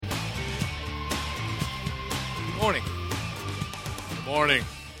Morning. Good morning.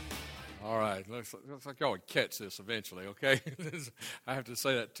 All right. Looks like y'all would catch this eventually, okay? I have to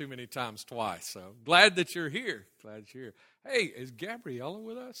say that too many times twice. So glad that you're here. Glad you're here. Hey, is Gabriella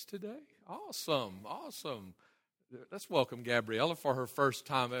with us today? Awesome. Let's welcome Gabriella for her first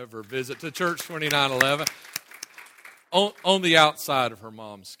time ever visit to Church 2911. On the outside of her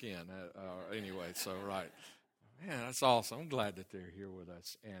mom's skin. Anyway, so right. Man, that's awesome. I'm glad that they're here with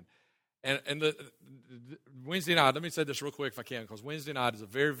us. And the Wednesday night, let me say this real quick if I can, because Wednesday night is a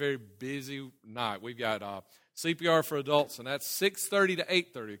very, very busy night. We've got CPR for adults, and that's 6:30 to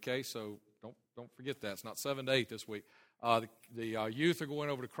 8:30, okay? So don't forget that. It's not 7 to 8 this week. The youth are going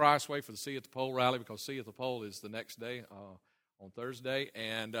over to Christway for the See at the Pole rally, because See at the Pole is the next day on Thursday.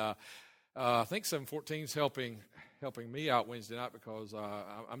 And I think 714 is helping me out Wednesday night, because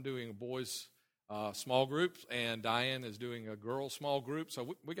I'm doing a boys' small groups, and Diane is doing a girls' small group.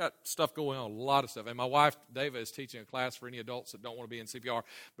 So we got stuff going on, a lot of stuff. And my wife, Dava, is teaching a class for any adults that don't want to be in CPR.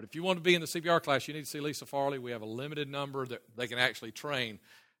 But if you want to be in the CPR class, you need to see Lisa Farley. We have a limited number that they can actually train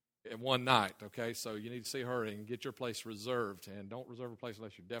in one night, okay? So you need to see her and get your place reserved. And don't reserve a place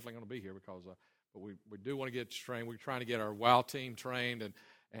unless you're definitely going to be here, because but we do want to get you trained. We're trying to get our WOW team trained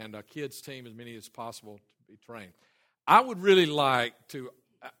and our kids' team, as many as possible, to be trained. I would really like to...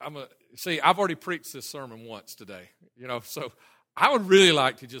 I've already preached this sermon once today, so I would really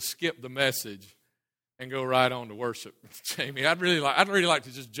like to just skip the message and go right on to worship, Jamie. I'd really like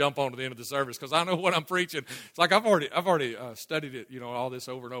to just jump on to the end of the service, because I know what I'm preaching. It's like I've already studied it, all this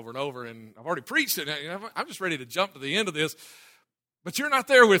over and over and over, and I've already preached it. I'm just ready to jump to the end of this, but you're not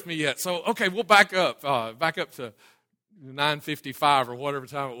there with me yet. So okay, we'll back up to 9:55 or whatever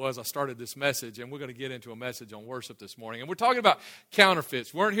time it was I started this message, and we're going to get into a message on worship this morning. And we're talking about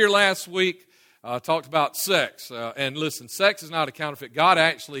counterfeits. We weren't here last week, talked about sex. And listen, sex is not a counterfeit. God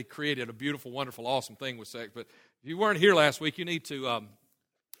actually created a beautiful, wonderful, awesome thing with sex. But if you weren't here last week, you need to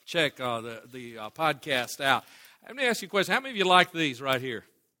check the podcast out. Let me ask you a question. How many of you like these right here?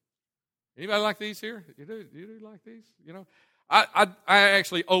 Anybody like these here? You do like these? I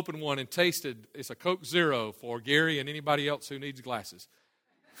actually opened one and tasted. It's a Coke Zero for Gary and anybody else who needs glasses.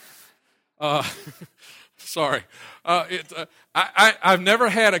 Sorry. I've never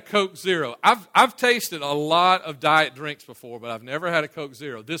had a Coke Zero. I've tasted a lot of diet drinks before, but I've never had a Coke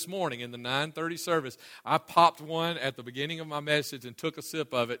Zero. This morning in the 9:30 service, I popped one at the beginning of my message and took a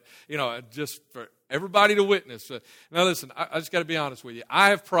sip of it, just for everybody to witness. Now listen, I just got to be honest with you. I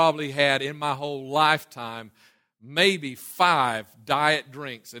have probably had in my whole lifetime maybe 5 diet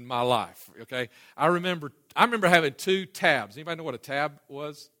drinks in my life, okay? I remember having 2 tabs. Anybody know what a tab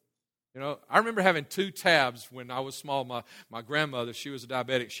was? I remember having 2 tabs when I was small. My grandmother, she was a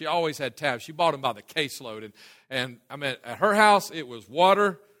diabetic. She always had tabs. She bought them by the caseload. And I mean, at her house, it was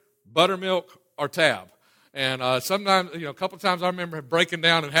water, buttermilk, or tab. And sometimes, a couple of times I remember breaking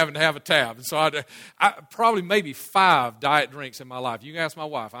down and having to have a tab. And so I probably maybe 5 diet drinks in my life. You can ask my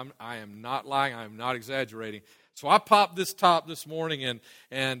wife. I am not lying. I am not exaggerating. So I popped this top this morning,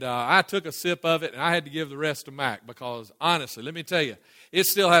 and I took a sip of it, and I had to give the rest to Mac, because honestly, let me tell you, it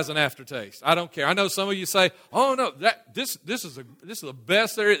still has an aftertaste. I don't care. I know some of you say, "Oh no, this is the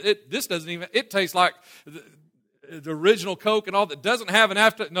best there. This doesn't even. It tastes like the original Coke and all that. Doesn't have an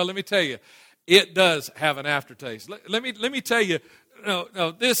aftertaste." No, let me tell you, it does have an aftertaste. Let me tell you,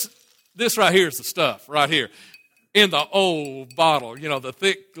 no, this right here is the stuff right here. In the old bottle, the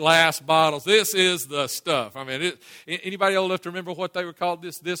thick glass bottles. This is the stuff. I mean, anybody old enough to remember what they were called?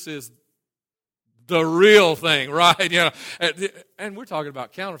 This is the real thing, right? And we're talking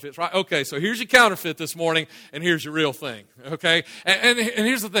about counterfeits, right? Okay, so here's your counterfeit this morning, and here's your real thing, okay? And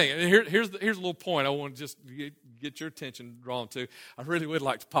here's the thing. And here's a little point I want to just get your attention drawn to. I really would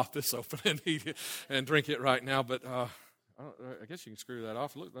like to pop this open and eat it and drink it right now, but I guess you can screw that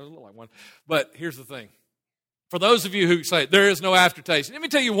off. It doesn't look like one. But here's the thing. For those of you who say, there is no aftertaste, let me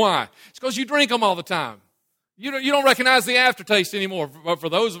tell you why. It's because you drink them all the time. You don't recognize the aftertaste anymore. But for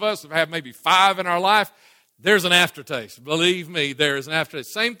those of us who have maybe 5 in our life, there's an aftertaste. Believe me, there is an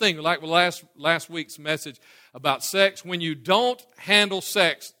aftertaste. Same thing like with last week's message about sex. When you don't handle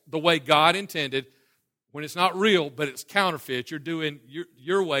sex the way God intended, when it's not real, but it's counterfeit, you're doing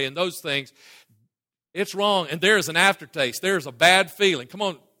your way and those things, it's wrong. And there is an aftertaste. There is a bad feeling. Come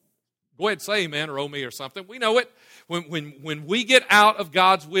on. Go ahead and say amen or oh me or something. We know it. When we get out of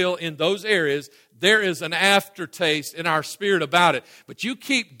God's will in those areas, there is an aftertaste in our spirit about it. But you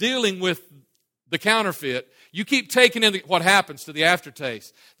keep dealing with the counterfeit. You keep taking in what happens to the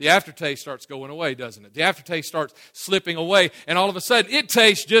aftertaste. The aftertaste starts going away, doesn't it? The aftertaste starts slipping away. And all of a sudden, it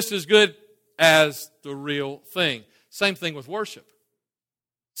tastes just as good as the real thing. Same thing with worship.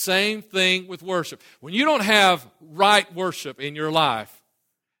 Same thing with worship. When you don't have right worship in your life,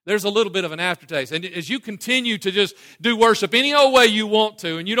 there's a little bit of an aftertaste. And as you continue to just do worship any old way you want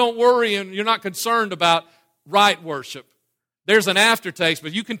to, and you don't worry and you're not concerned about right worship, there's an aftertaste,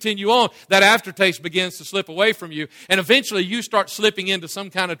 but you continue on, that aftertaste begins to slip away from you, and eventually you start slipping into some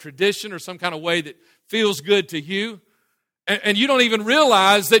kind of tradition or some kind of way that feels good to you, and you don't even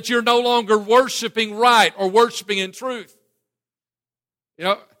realize that you're no longer worshiping right or worshiping in truth.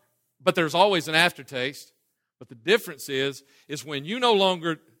 But there's always an aftertaste. But the difference is when you no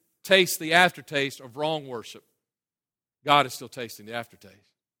longer taste the aftertaste of wrong worship, God is still tasting the aftertaste.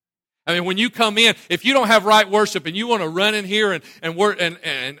 I mean, when you come in, if you don't have right worship and you want to run in here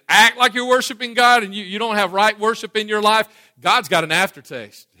and act like you're worshiping God and you don't have right worship in your life, God's got an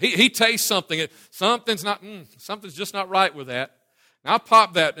aftertaste. He tastes something. Something's just not right with that. Now, I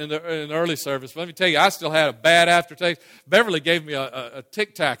popped that in the early service, but let me tell you, I still had a bad aftertaste. Beverly gave me a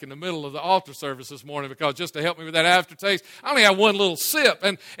Tic Tac in the middle of the altar service this morning because just to help me with that aftertaste, I only had one little sip,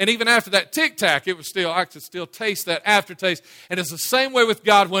 and even after that Tic Tac, I could still taste that aftertaste. And it's the same way with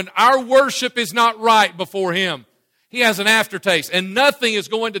God. When our worship is not right before Him, He has an aftertaste, and nothing is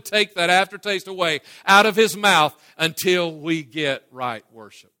going to take that aftertaste away out of His mouth until we get right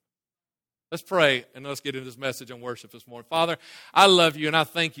worship. Let's pray, and let's get into this message on worship this morning. Father, I love you, and I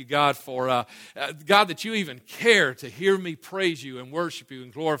thank you, God, for God, that you even care to hear me praise you and worship you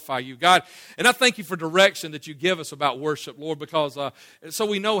and glorify you, God. And I thank you for direction that you give us about worship, Lord, because so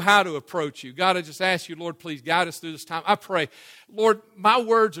we know how to approach you. God, I just ask you, Lord, please guide us through this time. I pray, Lord, my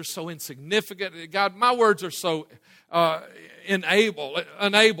words are so insignificant. God, my words are so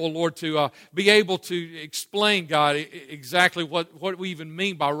unable, Lord, to be able to explain, God, exactly what we even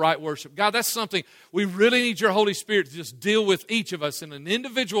mean by right worship. God, that's something we really need your Holy Spirit to just deal with each of us in an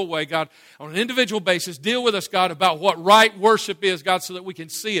individual way, God, on an individual basis. Deal with us, God, about what right worship is, God, so that we can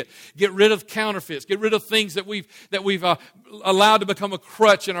see it. Get rid of counterfeits. Get rid of things that we've allowed to become a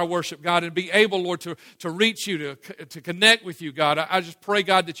crutch in our worship, God, and be able, Lord, to reach you, to connect with you, God. I just pray,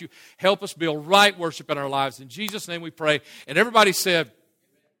 God, that you help us build right worship in our lives. In Jesus' name we pray. And everybody said,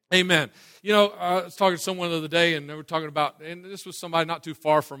 amen. I was talking to someone the other day, and they were talking about, and this was somebody not too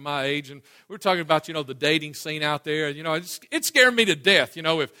far from my age, and we were talking about, the dating scene out there. And, it scared me to death,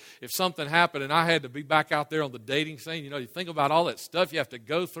 if something happened and I had to be back out there on the dating scene. You think about all that stuff you have to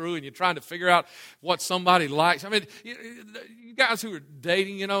go through, and you're trying to figure out what somebody likes. I mean, you guys who are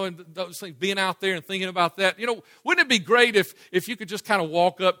dating, and those things, being out there and thinking about that, wouldn't it be great if you could just kind of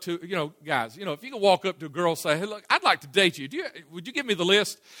walk up to, guys, if you could walk up to a girl and say, hey, look, I'd like to date you. Would you give me the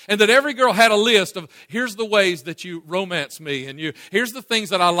list? And that every girl had a list of, here's the ways that you romance me, and here's the things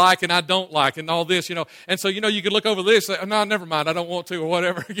that I like and I don't like, and all this, and so, you could look over this and say, no, never mind, I don't want to, or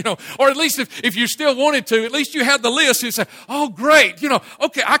whatever, or at least if you still wanted to, at least you had the list. You say, oh, great,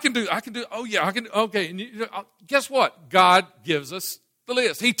 okay, I can do, oh yeah, I can, okay. And guess what? God gives us the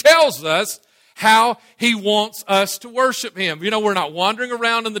list. He tells us how He wants us to worship Him. We're not wandering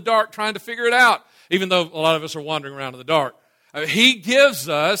around in the dark trying to figure it out, even though a lot of us are wandering around in the dark. He gives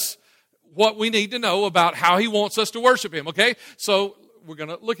us what we need to know about how He wants us to worship Him, okay? So we're going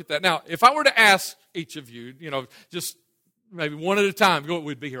to look at that. Now, if I were to ask each of you, just maybe one at a time,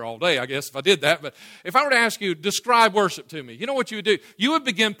 we'd be here all day, I guess, if I did that. But if I were to ask you, describe worship to me, you know what you would do? You would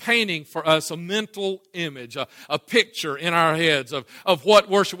begin painting for us a mental image, a picture in our heads of what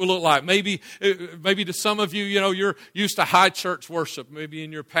worship would look like. Maybe to some of you, you're used to high church worship, maybe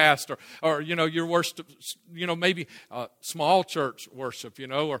in your past, or your worship, maybe small church worship,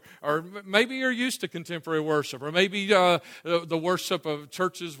 or maybe you're used to contemporary worship, or maybe the worship of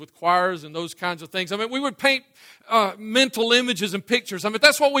churches with choirs and those kinds of things. I mean, we would paint mental images and pictures. I mean,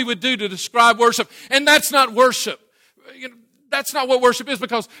 that's what we would do to describe worship, and that's not worship. That's not what worship is,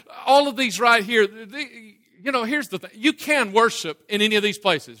 because all of these right here, here's the thing. You can worship in any of these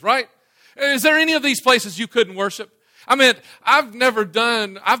places, right? Is there any of these places you couldn't worship? I mean, I've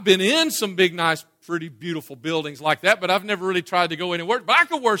been in some big, nice, pretty beautiful buildings like that, but I've never really tried to go anywhere. But I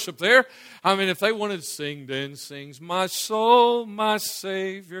could worship there. I mean, if they wanted to sing, then sings my soul, my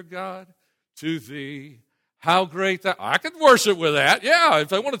Savior God, to Thee. How great that, I could worship with that. Yeah, if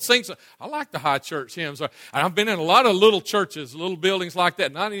they want to sing, I like the high church hymns. And I've been in a lot of little churches, little buildings like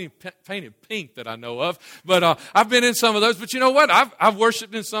that, not any painted pink that I know of, but I've been in some of those. But you know what? I've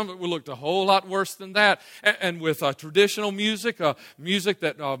worshiped in some that looked a whole lot worse than that. And with traditional music, music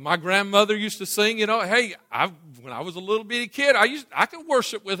that my grandmother used to sing, hey, when I was a little bitty kid, I could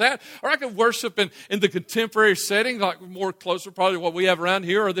worship with that. Or I could worship in the contemporary setting, like more closer probably to what we have around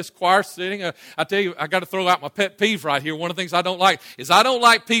here, or this choir setting. I tell you, I got to throw out my pet peeve right here. One of the things I don't like is I don't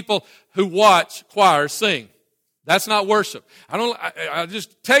like people who watch choirs sing. That's not worship. I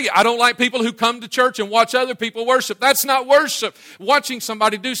just tell you, I don't like people who come to church and watch other people worship. That's not worship. Watching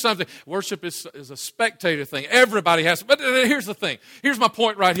somebody do something. Worship is a spectator thing. Everybody has. But here's the thing. Here's my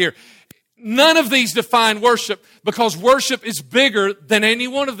point right here. None of these define worship because worship is bigger than any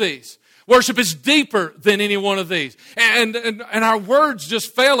one of these. Worship is deeper than any one of these. And our words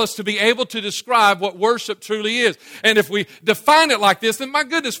just fail us to be able to describe what worship truly is. And if we define it like this, then my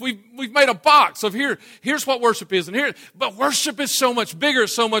goodness, we've made a box of here's what worship is. But worship is so much bigger,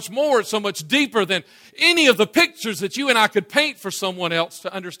 so much more, so much deeper than any of the pictures that you and I could paint for someone else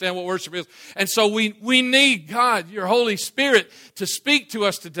to understand what worship is. And so we need God, your Holy Spirit, to speak to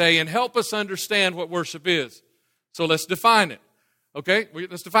us today and help us understand what worship is. So let's define it. Okay,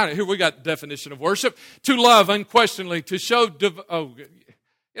 let's define it. Here we got definition of worship. To love unquestionably, to show,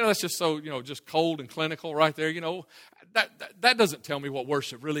 that's just so, just cold and clinical right there. That doesn't tell me what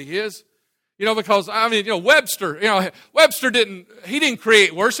worship really is. Because, Webster didn't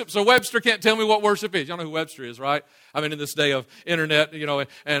create worship, so Webster can't tell me what worship is. Y'all know who Webster is, right? In this day of internet,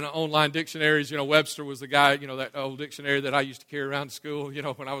 and online dictionaries, Webster was the guy, that old dictionary that I used to carry around to school,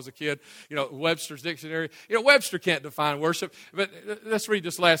 when I was a kid, Webster's dictionary. Webster can't define worship, but let's read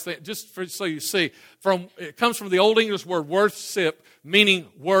this last thing, so you see. It comes from the Old English word worthship, meaning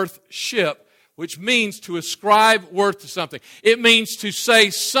worthship, which means to ascribe worth to something. It means to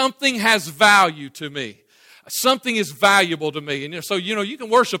say something has value to me. Something is valuable to me. And so, you can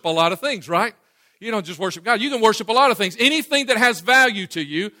worship a lot of things, right? You don't just worship God. You can worship a lot of things. Anything that has value to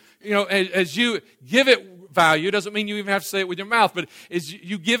you, as you give it value, doesn't mean you even have to say it with your mouth, but as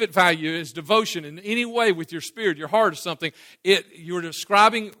you give it value, as devotion in any way with your spirit, your heart or something, you're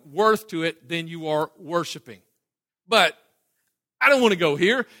ascribing worth to it, then you are worshiping. But I don't want to go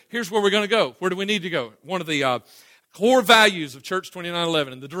here. Here's where we're going to go. Where do we need to go? One of the core values of Church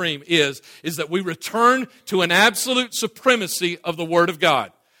 2911 and the dream is that we return to an absolute supremacy of the Word of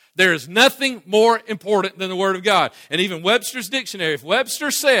God. There is nothing more important than the Word of God. And even Webster's dictionary, if Webster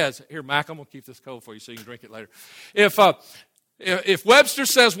says, here, Mac, I'm going to keep this cold for you so you can drink it later. If Webster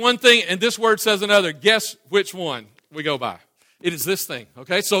says one thing and this word says another, guess which one we go by? It is this thing,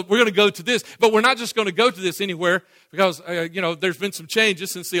 okay? So we're going to go to this, but we're not just going to go to this anywhere because, there's been some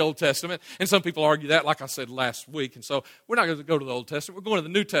changes since the Old Testament, and some people argue that, like I said last week, and so we're not going to go to the Old Testament. We're going to the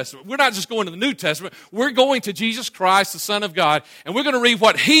New Testament. We're not just going to the New Testament. We're going to Jesus Christ, the Son of God, and we're going to read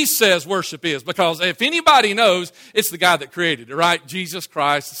what He says worship is, because if anybody knows, it's the God that created it, right? Jesus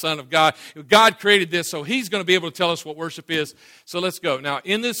Christ, the Son of God. God created this, so He's going to be able to tell us what worship is. So let's go. Now,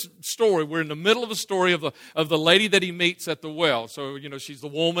 in this story, we're in the middle of a story of the lady that He meets at the well. So, she's the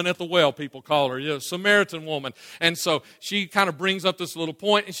woman at the well, people call her, Samaritan woman. And so she kind of brings up this little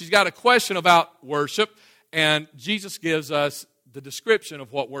point, and she's got a question about worship, and Jesus gives us the description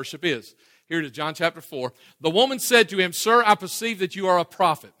of what worship is. Here it is, John chapter 4. The woman said to Him, "Sir, I perceive that you are a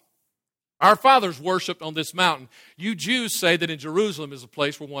prophet. Our fathers worshipped on this mountain. You Jews say that in Jerusalem is a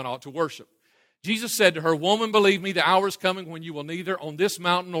place where one ought to worship." Jesus said to her, "Woman, believe me, the hour is coming when you will neither on this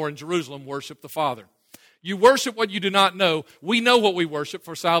mountain nor in Jerusalem worship the Father. You worship what you do not know. We know what we worship,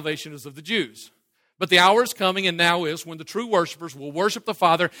 for salvation is of the Jews. But the hour is coming, and now is, when the true worshipers will worship the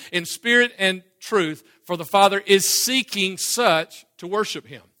Father in spirit and truth, for the Father is seeking such to worship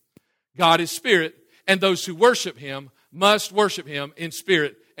Him. God is spirit, and those who worship Him must worship Him in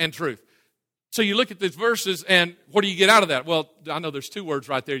spirit and truth." So you look at these verses, and what do you get out of that? Well, I know there's two words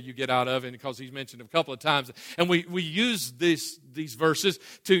right there you get out of, and because He's mentioned them a couple of times. And we use these verses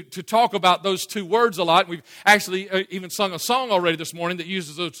to talk about those two words a lot. We've actually even sung a song already this morning that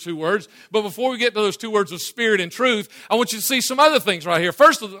uses those two words. But before we get to those two words of spirit and truth, I want you to see some other things right here.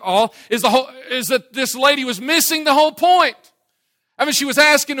 First of all is that this lady was missing the whole point. She was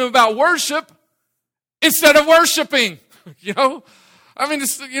asking Him about worship instead of worshiping,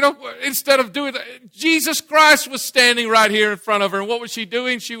 instead of doing that, Jesus Christ was standing right here in front of her. And what was she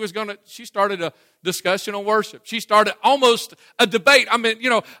doing? She started a discussion on worship. She started almost a debate.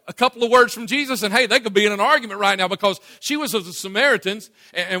 A couple of words from Jesus, and hey, they could be in an argument right now because she was of the Samaritans,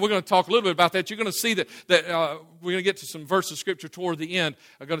 and we're going to talk a little bit about that. You're going to see that we're going to get to some verses of Scripture toward the end.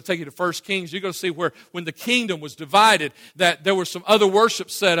 I'm going to take you to 1 Kings. You're going to see where when the kingdom was divided, that there was some other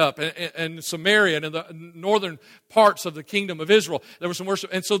worship set up in Samaria and in the northern parts of the kingdom of Israel. There was some worship,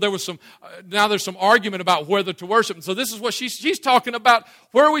 and so there was now there's some argument about whether to worship. And so this is what she's talking about.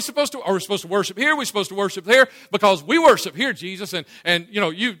 Where are we supposed to? Are we supposed to worship here? Are we supposed to worship there? Because we worship here, Jesus, and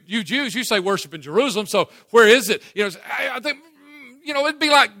you Jews, you say worship in Jerusalem. So where is it? I think it'd be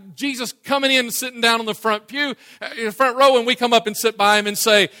like Jesus coming in and sitting down on the front pew, in the front row, and we come up and sit by Him and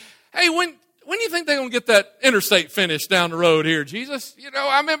say, "Hey, when when do you think they're going to get that interstate finished down the road here, Jesus?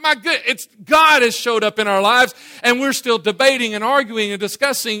 It's God has showed up in our lives, and we're still debating and arguing and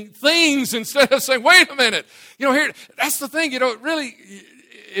discussing things instead of saying, wait a minute. That's the thing, really,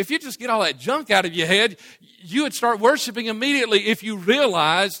 if you just get all that junk out of your head, you would start worshiping immediately if you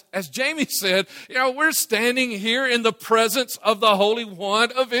realize, as Jamie said, we're standing here in the presence of the Holy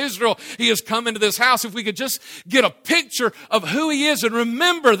One of Israel. He has come into this house. If we could just get a picture of who He is and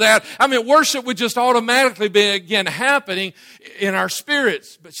remember that, worship would just automatically begin happening in our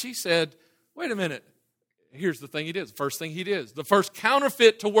spirits. But she said, wait a minute. Here's the thing He did. The first thing He did. The first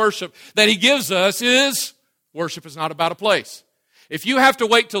counterfeit to worship that He gives us is worship is not about a place. If you have to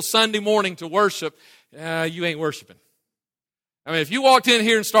wait till Sunday morning to worship, you ain't worshiping. If you walked in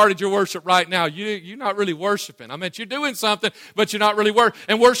here and started your worship right now, you're not really worshiping. You're doing something, but you're not really worshiping.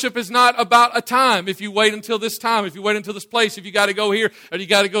 And worship is not about a time. If you wait until this time, if you wait until this place, if you got to go here or you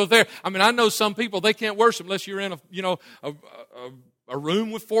got to go there. I know some people, they can't worship unless you're in a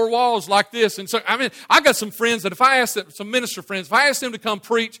room with four walls like this. And so, I got some friends that if I asked them, some minister friends, if I asked them to come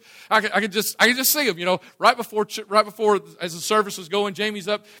preach, I could just see them, right before as the service was going, Jamie's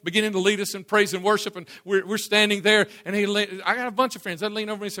up beginning to lead us in praise and worship, and we're standing there, and I got a bunch of friends that lean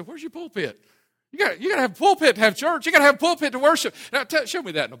over me and say, where's your pulpit? You got to have a pulpit to have church. You got to have a pulpit to worship. Now, show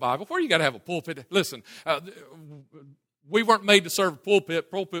me that in the Bible. Where you got to have a pulpit? Listen, we weren't made to serve a pulpit.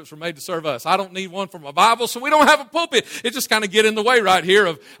 Pulpits were made to serve us. I don't need one for my Bible, so we don't have a pulpit. It just kind of get in the way right here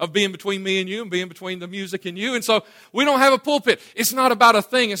of being between me and you and being between the music and you. And so we don't have a pulpit. It's not about a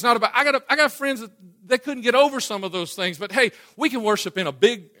thing. It's not about, I got friends that they couldn't get over some of those things. But hey, we can worship in a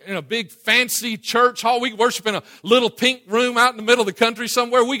big fancy church hall. We can worship in a little pink room out in the middle of the country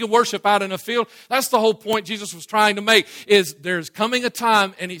somewhere. We can worship out in a field. That's the whole point Jesus was trying to make, is there's coming a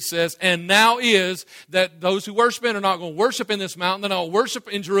time, and He says, and now is, that those who worship in are not going to worship in this mountain. They're not going to worship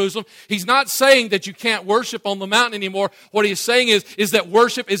in Jerusalem. He's not saying that you can't worship on the mountain anymore. What He's saying is that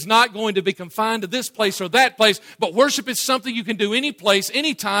worship is not going to be confined to this place or that place, but worship is something you can do any place,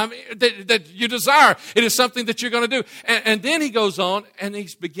 anytime that you desire. It is something that you're going to do. And then He goes on and He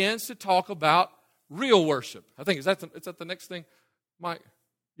begins to talk about real worship. I think, is that the next thing, Mike?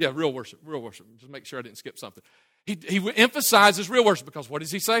 Yeah, real worship. Just make sure I didn't skip something. He emphasizes real worship because what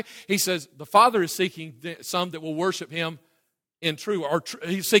does He say? He says the Father is seeking some that will worship Him in true,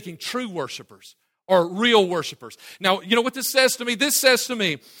 He's seeking true worshipers or real worshipers. Now, you know what this says to me? This says to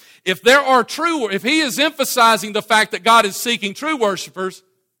me, if He is emphasizing the fact that God is seeking true worshipers,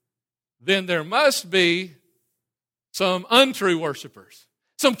 then there must be some untrue worshipers,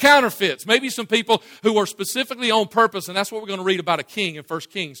 some counterfeits, maybe some people who are specifically on purpose, and that's what we're going to read about a king in 1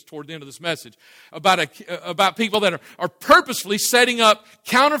 Kings toward the end of this message, about people that are purposefully setting up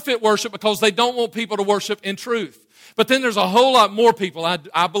counterfeit worship because they don't want people to worship in truth. But then there's a whole lot more people,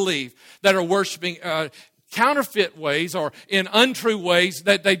 I believe, that are worshiping counterfeit ways or in untrue ways,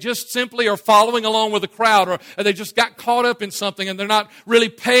 that they just simply are following along with the crowd, or they just got caught up in something and they're not really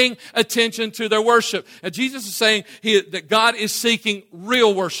paying attention to their worship. And Jesus is saying that God is seeking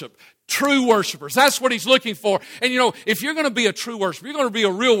real worship, true worshipers. That's what He's looking for. And if you're going to be a true worshiper, you're going to be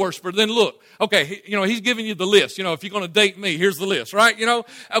a real worshiper, then look, okay, He's giving you the list. If you're going to date me, here's the list, right?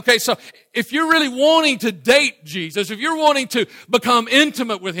 Okay, so if you're really wanting to date Jesus, if you're wanting to become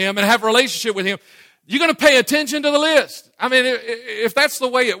intimate with Him and have a relationship with Him, you're going to pay attention to the list. If that's the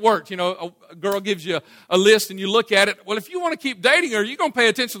way it works, a girl gives you a list and you look at it. Well, if you want to keep dating her, you're going to pay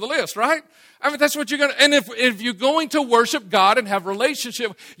attention to the list, right? That's what you're going to. And if you're going to worship God and have a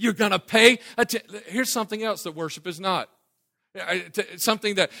relationship, you're going to pay attention. Here's something else that worship is not.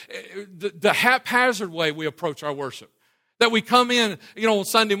 Something that the haphazard way we approach our worship. That we come in, on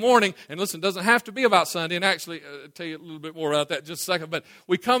Sunday morning, and listen, it doesn't have to be about Sunday, and actually, I'll tell you a little bit more about that in just a second, but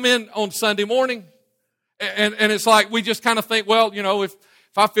we come in on Sunday morning, and it's like we just kind of think, well, if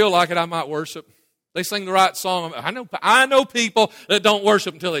I feel like it, I might worship. They sing the right song. I know people that don't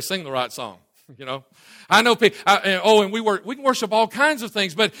worship until they sing the right song. I know people. And we can worship all kinds of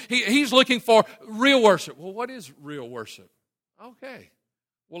things, but he's looking for real worship. Well, what is real worship? Okay,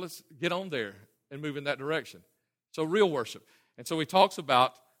 well, let's get on there and move in that direction. So real worship, and so he talks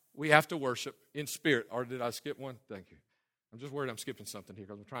about we have to worship in spirit. Or did I skip one? Thank you. I'm just worried I'm skipping something here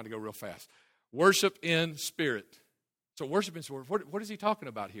because I'm trying to go real fast. Worship in spirit. So worship in spirit, what is he talking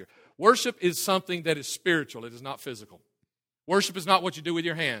about here? Worship is something that is spiritual. It is not physical. Worship is not what you do with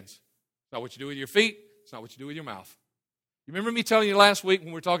your hands. It's not what you do with your feet. It's not what you do with your mouth. You remember me telling you last week when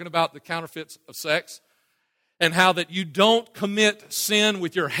we were talking about the counterfeits of sex and how that you don't commit sin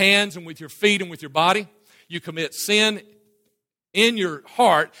with your hands and with your feet and with your body. You commit sin in your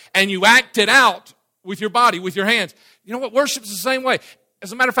heart and you act it out with your body, with your hands. You know what? Worship is the same way.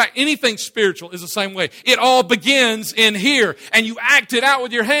 As a matter of fact, anything spiritual is the same way. It all begins in here, and you act it out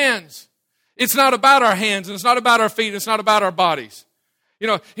with your hands. It's not about our hands, and it's not about our feet, and it's not about our bodies. You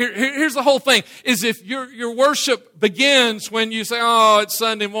know, here's the whole thing, is if your worship begins when you say, oh, it's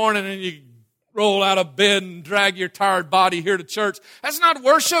Sunday morning, and you roll out of bed and drag your tired body here to church, that's not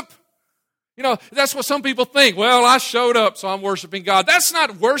worship. You know, that's what some people think. Well, I showed up, so I'm worshiping God. That's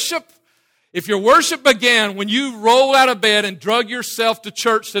not worship. If your worship began when you roll out of bed and drug yourself to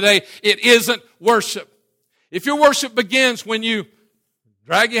church today, it isn't worship. If your worship begins when you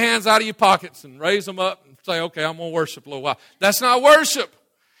drag your hands out of your pockets and raise them up and say, okay, I'm going to worship a little while, that's not worship.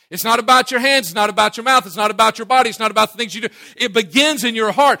 It's not about your hands. It's not about your mouth. It's not about your body. It's not about the things you do. It begins in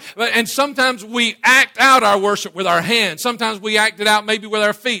your heart. And sometimes we act out our worship with our hands. Sometimes we act it out maybe with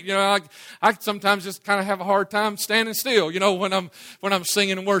our feet. You know, I sometimes just kind of have a hard time standing still, you know, when I'm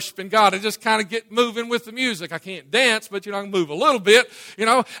singing and worshiping God. I just kind of get moving with the music. I can't dance, but, you know, I can move a little bit, you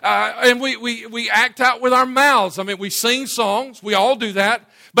know. And we act out with our mouths. I mean, we sing songs. We all do that.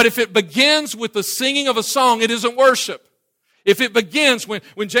 But if it begins with the singing of a song, it isn't worship. If it begins when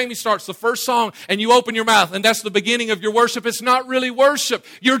Jamie starts the first song and you open your mouth and that's the beginning of your worship, it's not really worship.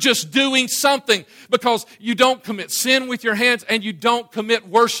 You're just doing something because you don't commit sin with your hands and you don't commit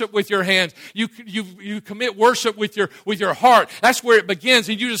worship with your hands. You commit worship with your heart. That's where it begins,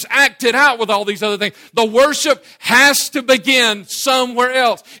 and you just act it out with all these other things. The worship has to begin somewhere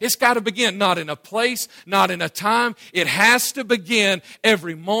else. It's got to begin not in a place, not in a time. It has to begin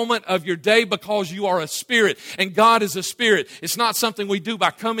every moment of your day because you are a spirit and God is a spirit. It's not something we do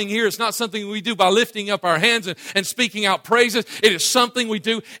by coming here. It's not something we do by lifting up our hands and speaking out praises. It is something we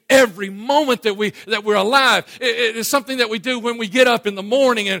do every moment that we're alive. It is something that we do when we get up in the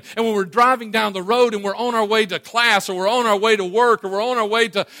morning and when we're driving down the road and we're on our way to class or we're on our way to work or we're on our way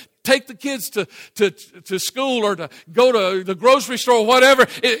to take the kids to school or to go to the grocery store or whatever.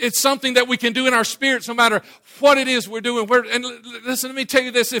 It's something that we can do in our spirits no matter what it is we're doing. And listen, let me tell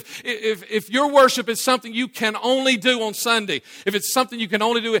you this. If your worship is something you can only do on Sunday, if it's something you can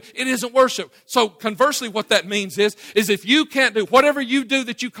only do, it isn't worship. So conversely, what that means is if you can't do whatever you do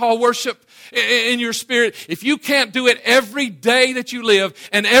that you call worship in your spirit, if you can't do it every day that you live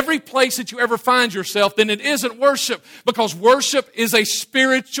and every place that you ever find yourself, then it isn't worship, because worship is a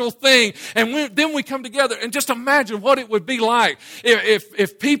spiritual thing. And then we come together and just imagine what it would be like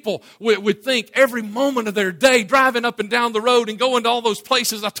if people would think every moment of their day driving up and down the road and going to all those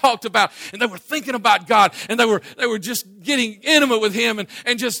places I talked about, and they were thinking about God, and they were just getting intimate with Him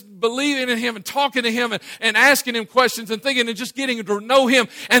and just believing in Him and talking to Him and asking Him questions and thinking and just getting to know Him.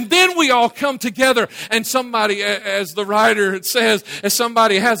 And then we all come together, and somebody, as the writer says, as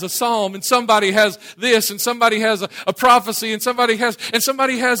somebody has a psalm, and somebody has this, and somebody has a prophecy, and somebody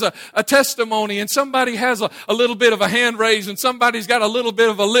has a testimony, and somebody has a little bit of a hand raise, and somebody's got a little bit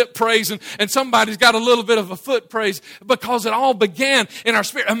of a lip praise, and somebody's got a little bit of a foot praise, because it all began in our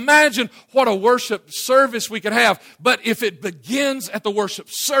spirit. Imagine what a worship service we could have. But if it begins at the worship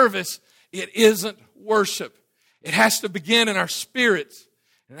service, it isn't worship. It has to begin in our spirits.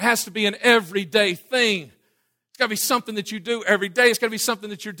 It has to be an everyday thing. It's got to be something that you do every day. It's got to be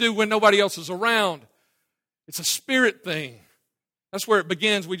something that you do when nobody else is around. It's a spirit thing. That's where it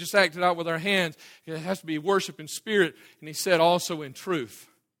begins. We just act it out with our hands. It has to be worship in spirit. And he said also in truth.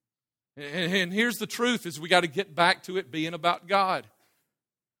 And here's the truth, is we got to get back to it being about God.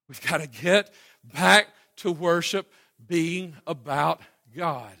 We've got to get back to worship being about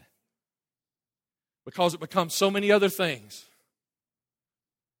God. Because it becomes so many other things.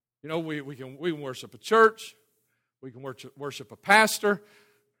 You know, we can worship a church. We can worship a pastor.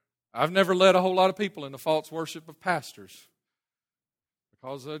 I've never led a whole lot of people in the false worship of pastors.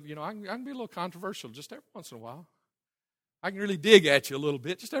 Because, you know, I can be a little controversial just every once in a while. I can really dig at you a little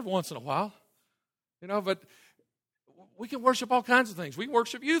bit just every once in a while. You know, but we can worship all kinds of things. We can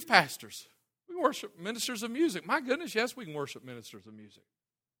worship youth pastors. We can worship ministers of music. My goodness, yes, we can worship ministers of music.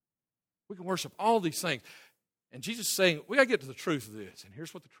 We can worship all these things. And Jesus is saying, we got to get to the truth of this. And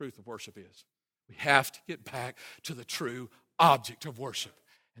here's what the truth of worship is. We have to get back to the true object of worship.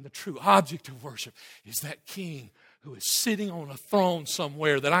 And the true object of worship is that King who is sitting on a throne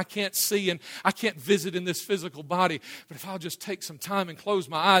somewhere that I can't see and I can't visit in this physical body. But if I'll just take some time and close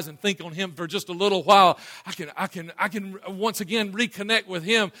my eyes and think on Him for just a little while, I can once again reconnect with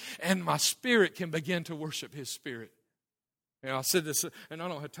Him, and my spirit can begin to worship His Spirit. You know, I said this, and I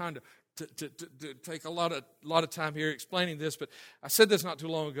don't have time to take a lot of time here explaining this, but I said this not too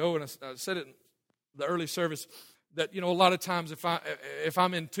long ago, and I said it in the early service, that, you know, a lot of times if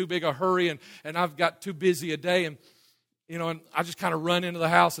I'm in too big a hurry and I've got too busy a day, and, you know, and I just kind of run into the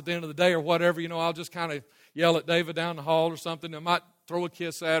house at the end of the day or whatever, you know, I'll just kind of yell at David down the hall or something. I might throw a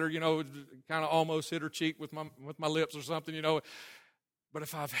kiss at her, kind of almost hit her cheek with my lips or something, But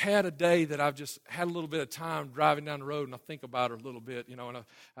if I've had a day that I've just had a little bit of time driving down the road and I think about her a little bit,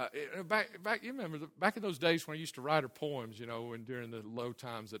 and back you remember back in those days when I used to write her poems, and during the low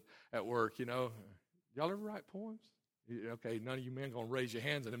times at work, y'all ever write poems? Okay, none of you men going to raise your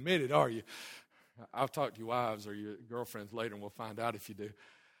hands and admit it, are you? I'll talk to your wives or your girlfriends later and we'll find out if you do.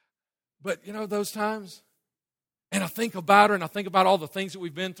 But, those times, and I think about her and I think about all the things that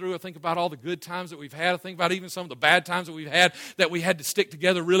we've been through. I think about all the good times that we've had. I think about even some of the bad times that we've had that we had to stick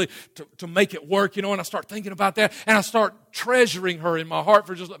together really to make it work, and I start thinking about that and I start treasuring her in my heart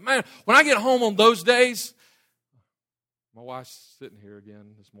for just, man, when I get home on those days, my wife's sitting here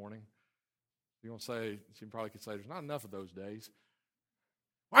again this morning. You're going to say, she probably could say, there's not enough of those days.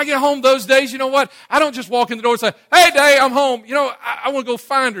 When I get home those days, you know what? I don't just walk in the door and say, hey, Day, I'm home. I want to go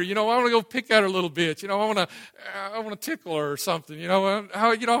find her. I want to go pick at her a little bit. I want to tickle her or something. I want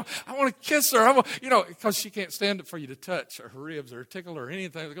to kiss her. Because she can't stand it for you to touch her ribs or tickle her or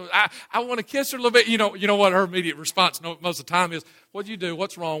anything. I want to kiss her a little bit. You know what her immediate response most of the time is, what'd you do?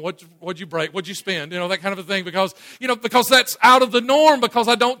 What's wrong? What'd you break? What'd you spend? That kind of a thing. Because that's out of the norm, because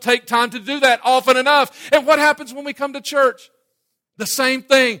I don't take time to do that often enough. And what happens when we come to church? The same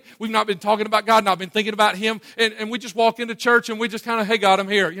thing. We've not been talking about God, not been thinking about Him, and we just walk into church and we just kind of, hey, God, I'm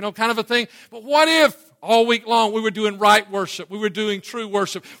here, kind of a thing. But what if all week long we were doing right worship? We were doing true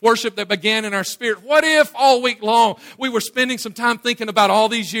worship, worship that began in our spirit. What if all week long we were spending some time thinking about all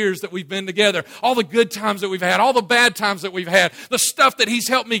these years that we've been together, all the good times that we've had, all the bad times that we've had, the stuff that He's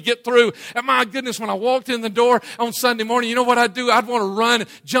helped me get through. And my goodness, when I walked in the door on Sunday morning, you know what I'd do? I'd want to run,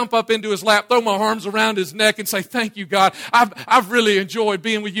 jump up into His lap, throw my arms around His neck and say, thank you, God. I've really enjoyed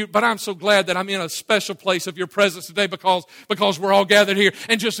being with you, but I'm so glad that I'm in a special place of your presence today because we're all gathered here,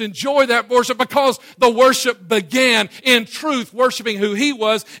 and just enjoy that worship, because the worship began in truth, worshiping who He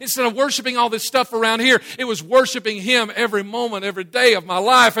was instead of worshiping all this stuff around here. It was worshiping Him every moment, every day of my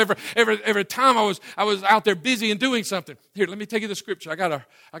life, every time I was out there busy and doing something. Here, let me take you the scripture. I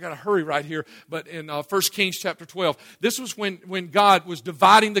gotta hurry right here. But in 1 Kings chapter 12, this was when God was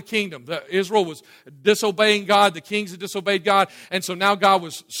dividing the kingdom. Israel was disobeying God. The kings had disobeyed God, and so now God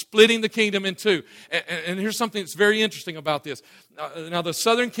was splitting the kingdom in two. And here's something that's very interesting about this. Now, the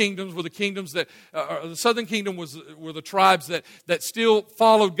southern kingdoms were the kingdoms that the southern kingdom were the tribes that still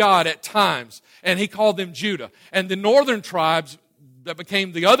followed God at times, and He called them Judah. And the northern tribes that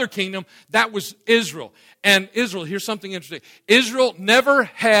became the other kingdom, that was Israel. And Israel, here's something interesting. Israel never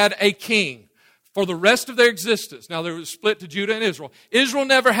had a king for the rest of their existence. Now, there was split to Judah and Israel. Israel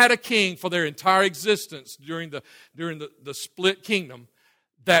never had a king for their entire existence during the split kingdom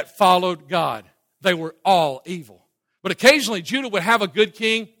that followed God. They were all evil. But occasionally, Judah would have a good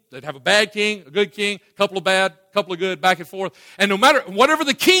king. They'd have a bad king, a good king, a couple of bad, a couple of good, back and forth. And no matter, whatever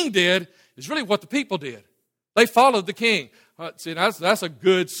the king did is really what the people did. They followed the king. See, that's a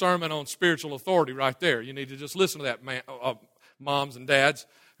good sermon on spiritual authority right there. You need to just listen to that, moms and dads,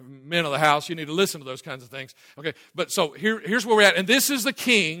 men of the house. You need to listen to those kinds of things. Okay, but so here's where we're at. And this is the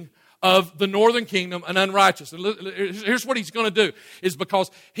king of the northern kingdom, and unrighteous. And here's what He's going to do, is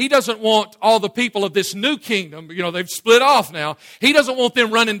because He doesn't want all the people of this new kingdom, they've split off now. He doesn't want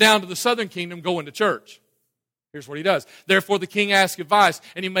them running down to the southern kingdom going to church. Here's what He does. Therefore the king asked advice,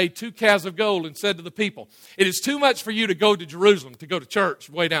 and he made 2 calves of gold and said to the people, it is too much for you to go to Jerusalem, to go to church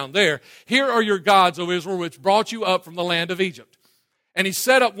way down there. Here are your gods, O Israel, which brought you up from the land of Egypt. And he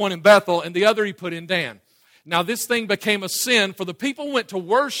set up one in Bethel, and the other he put in Dan. Now this thing became a sin, for the people went to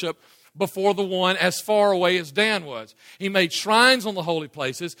worship before the one as far away as Dan was. He made shrines on the holy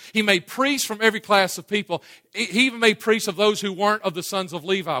places. He made priests from every class of people. He even made priests of those who weren't of the sons of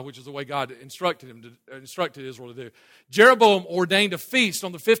Levi, which is the way God instructed Israel to do. Jeroboam ordained a feast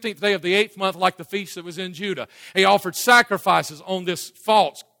on the 15th day of the 8th month, like the feast that was in Judah. He offered sacrifices on this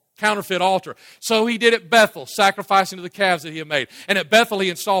false counterfeit altar. So he did at Bethel, sacrificing to the calves that he had made. And at Bethel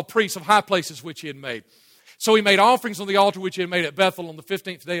he installed priests of high places which he had made. So he made offerings on the altar which he had made at Bethel on the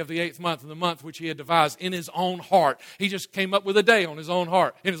 15th day of the 8th month, in the month which he had devised in his own heart. He just came up with a day on his own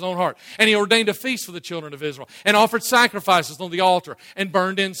heart, in his own heart. And he ordained a feast for the children of Israel, and offered sacrifices on the altar, and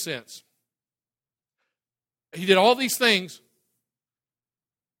burned incense. He did all these things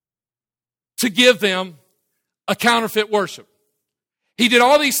to give them a counterfeit worship. He did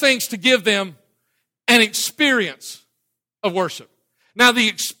all these things to give them an experience of worship. Now, the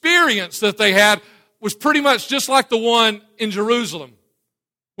experience that they had was pretty much just like the one in Jerusalem,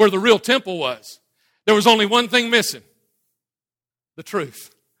 where the real temple was. There was only one thing missing: the truth.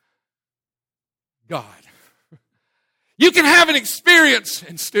 God. You can have an experience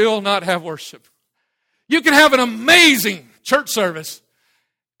and still not have worship. You can have an amazing church service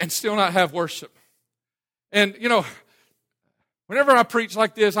and still not have worship. And, whenever I preach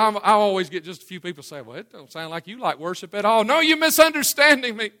like this, I always get just a few people say, well, it don't sound like you like worship at all. No, you're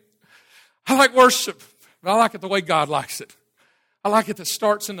misunderstanding me. I like worship, but I like it the way God likes it. I like it that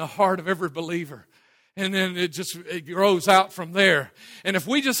starts in the heart of every believer. And then it grows out from there. And if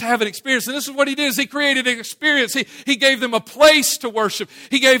we just have an experience, and this is what He did, is He created an experience. He gave them a place to worship.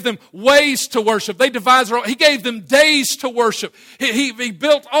 He gave them ways to worship. They devised their own. He gave them days to worship. He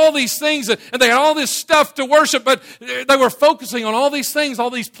built all these things, and they had all this stuff to worship, but they were focusing on all these things, all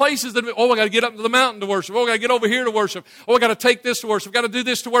these places that, we got to get up to the mountain to worship. We got to get over here to worship. We got to take this to worship. We got to do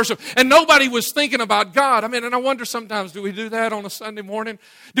this to worship. And nobody was thinking about God. And I wonder sometimes, do we do that on a Sunday morning?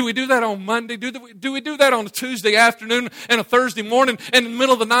 Do we do that on Monday? Do we do that on a Tuesday afternoon and a Thursday morning and in the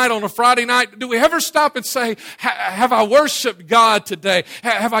middle of the night on a Friday night? Do we ever stop and say, have I worshiped God today?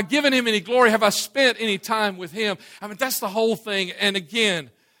 Have I given Him any glory? Have I spent any time with Him? That's the whole thing. And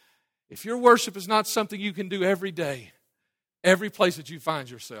again, if your worship is not something you can do every day, every place that you find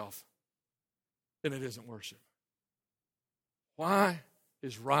yourself, then it isn't worship. Why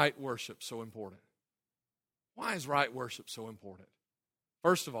is right worship so important? Why is right worship so important?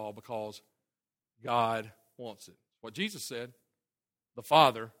 First of all, because God wants it. What Jesus said, the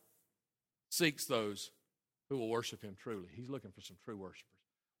Father seeks those who will worship Him truly. He's looking for some true worshipers.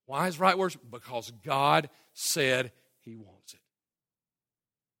 Why is right worship? Because God said He wants it.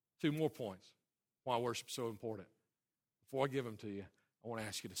 2 more points why worship is so important. Before I give them to you, I want to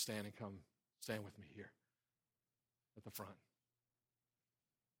ask you to stand and come stand with me here at the front.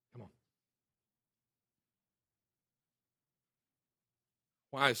 Come on.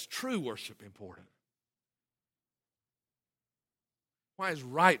 Why is true worship important? Why is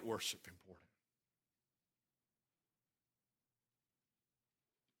right worship important?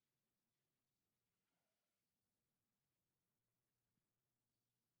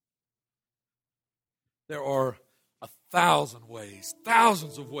 There are 1,000 ways,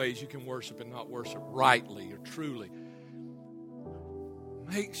 thousands of ways you can worship and not worship rightly or truly.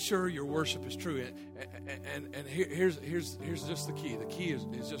 Make sure your worship is true. And here's just the key. The key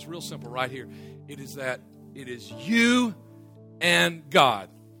is just real simple right here. It is that it is you and God.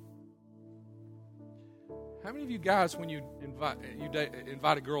 How many of you guys, when you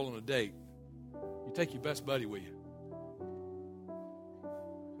invite a girl on a date, you take your best buddy with you?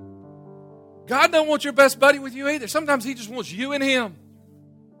 God don't want your best buddy with you either. Sometimes He just wants you and Him.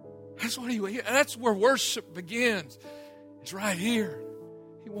 That's where worship begins. It's right here.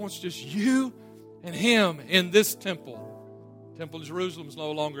 He wants just you and Him in this temple. Temple of Jerusalem is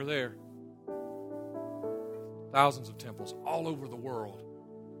no longer there. Thousands of temples all over the world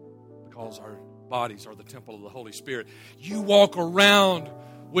because our bodies are the temple of the Holy Spirit. You walk around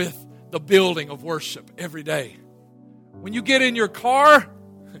with the building of worship every day. When you get in your car,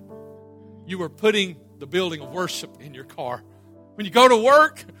 you are putting the building of worship in your car. When you go to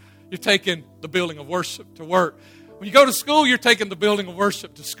work, you're taking the building of worship to work. When you go to school, you're taking the building of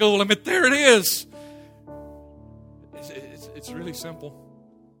worship to school. There it is. It's really simple.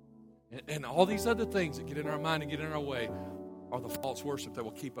 And all these other things that get in our mind and get in our way are the false worship that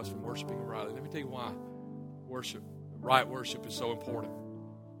will keep us from worshiping rightly. Let me tell you why right worship is so important.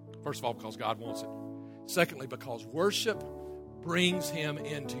 First of all, because God wants it. Secondly, because worship brings Him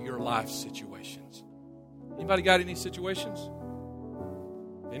into your life situations. Anybody got any situations?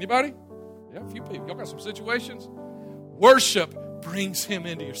 Anybody? Yeah, a few people. Y'all got some situations? Worship brings Him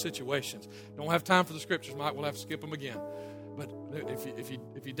into your situations. Don't have time for the scriptures, Mike. We'll have to skip them again. But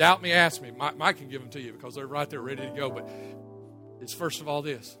if you doubt me, ask me. Mike can give them to you because they're right there ready to go. But it's first of all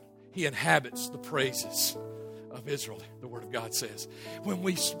this. He inhabits the praises of Israel, the Word of God says. When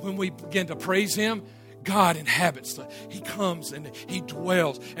we begin to praise Him, God inhabits. He comes and He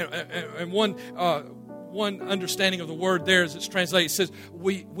dwells. And one understanding of the word there as it's translated, it says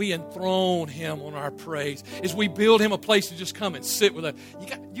we enthrone Him on our praise. As we build Him a place to just come and sit with us.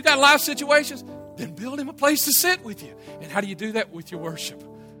 You got life situations? Then build Him a place to sit with you. And how do you do that? With your worship.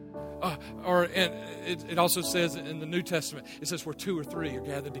 It also says in the New Testament, it says where 2 or 3 are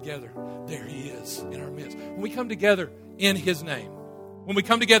gathered together, there He is in our midst. When we come together in His name, when we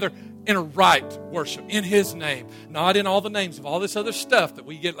come together in a right worship, in His name, not in all the names of all this other stuff that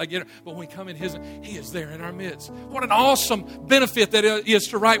we get, but when we come in His name, He is there in our midst. What an awesome benefit that is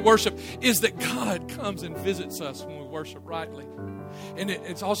to right worship is that God comes and visits us when we worship rightly. And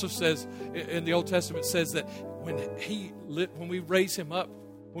it also says in the Old Testament, says that when we raise Him up,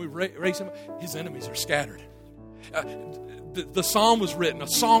 His enemies are scattered. The psalm was written. A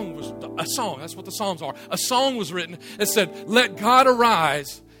song. That's what the psalms are. A song was written that said, "Let God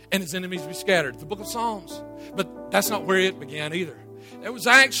arise and his enemies be scattered. The book of Psalms. But that's not where it began either. It was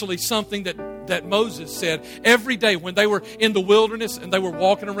actually something that Moses said every day when they were in the wilderness and they were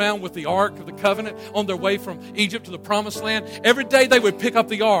walking around with the Ark of the Covenant on their way from Egypt to the Promised Land. Every day they would pick up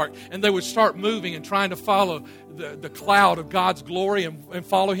the Ark and they would start moving and trying to follow the cloud of God's glory and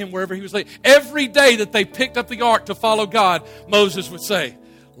follow Him wherever He was leading. Every day that they picked up the Ark to follow God, Moses would say,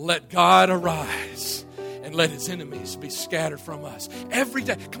 "Let God arise and let His enemies be scattered from us." Every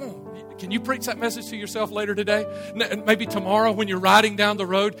day. Come on. Can you preach that message to yourself later today? Maybe tomorrow when you're riding down the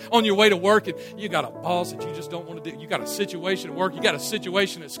road on your way to work and you got a boss that you just don't want to do. You got a situation at work. You got a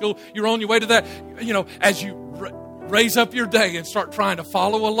situation at school. You're on your way to that. As you raise up your day and start trying to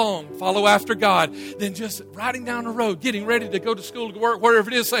follow along, follow after God, then just riding down the road, getting ready to go to school, to work, wherever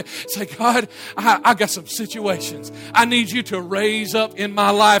it is, say, "God, I got some situations. I need you to raise up in my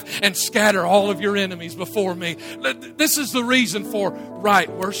life and scatter all of your enemies before me." This is the reason for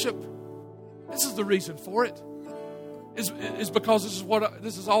right worship. This is the reason for it. Is because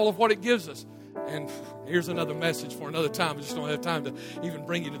this is all of what it gives us. And here's another message for another time. I just don't have time to even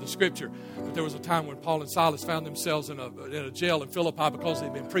bring you to the Scripture. But there was a time when Paul and Silas found themselves in a jail in Philippi because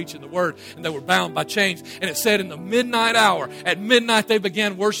they'd been preaching the Word and they were bound by chains. And it said in the midnight hour, at midnight they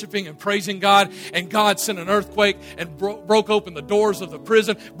began worshiping and praising God. And God sent an earthquake and broke open the doors of the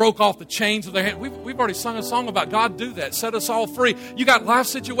prison, broke off the chains of their hands. We've already sung a song about God do that, set us all free. You got life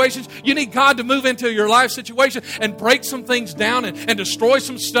situations. You need God to move into your life situation and break some things down and destroy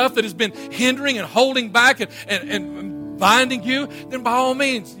some stuff that has been hindering and holding back and binding you, then by all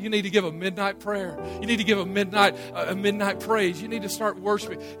means, you need to give a midnight prayer. You need to give a midnight praise. You need to start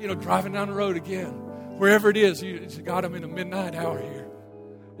worshiping, driving down the road again. Wherever it is, you say, "God, I'm in a midnight hour here.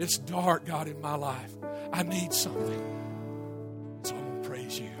 It's dark, God, in my life. I need something. So I'm going to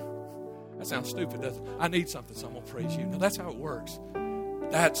praise you." That sounds stupid, doesn't it? I need something, so I'm going to praise you. Now, that's how it works.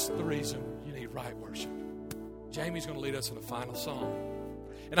 That's the reason you need right worship. Jamie's going to lead us in a final song.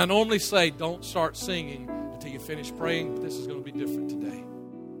 And I normally say don't start singing until you finish praying, but this is going to be different today.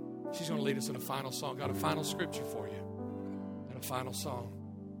 She's going to lead us in a final song. Got a final scripture for you and a final song.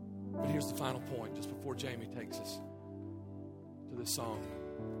 But here's the final point just before Jamie takes us to this song.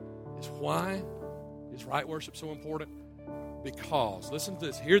 Is why is right worship so important? Because, listen to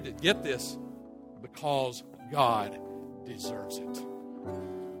this, get this, because God deserves it.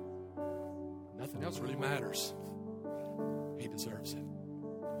 Nothing else really matters. He deserves it.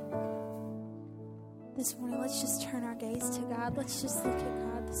 This morning, let's just turn our gaze to God. Let's just look at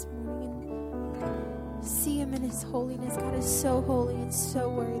God this morning and see Him in His holiness. God is so holy and so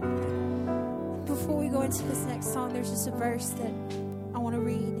worthy. Before we go into this next song, there's just a verse that I want to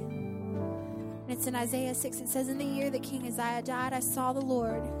read. And it's in Isaiah 6. It says, "In the year that King Uzziah died, I saw the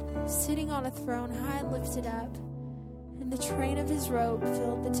Lord sitting on a throne high and lifted up, and the train of His robe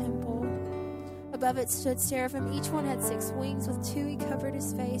filled the temple. Above it stood seraphim. Each one had 6 wings. With 2 He covered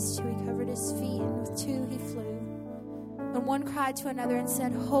His face, 2 He covered His feet, and with 2 He flew. And one cried to another and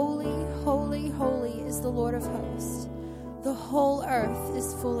said, 'Holy, holy, holy is the Lord of hosts. The whole earth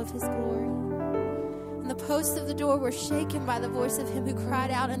is full of His glory.' And the posts of the door were shaken by the voice of Him who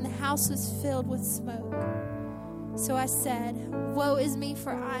cried out, and the house was filled with smoke. So I said, 'Woe is me,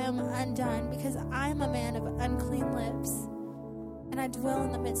 for I am undone, because I am a man of unclean lips, and I dwell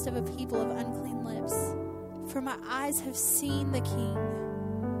in the midst of a people of unclean lips. For my eyes have seen the King,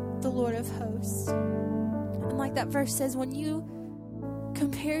 the Lord of hosts.'" And like that verse says, when you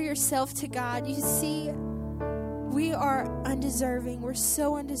compare yourself to God, you see we are undeserving. We're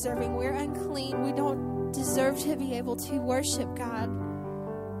so undeserving. We're unclean. We don't deserve to be able to worship God.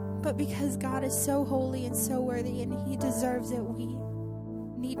 But because God is so holy and so worthy and He deserves it, we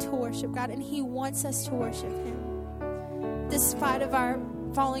need to worship God. And He wants us to worship Him. Despite of our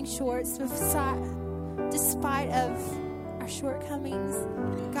falling short, despite of our shortcomings,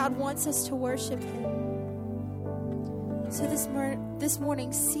 God wants us to worship Him. So this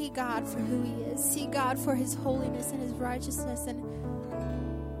morning, see God for who He is. See God for His holiness and His righteousness and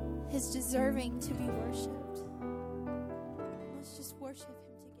His deserving to be worshipped. Let's just worship Him.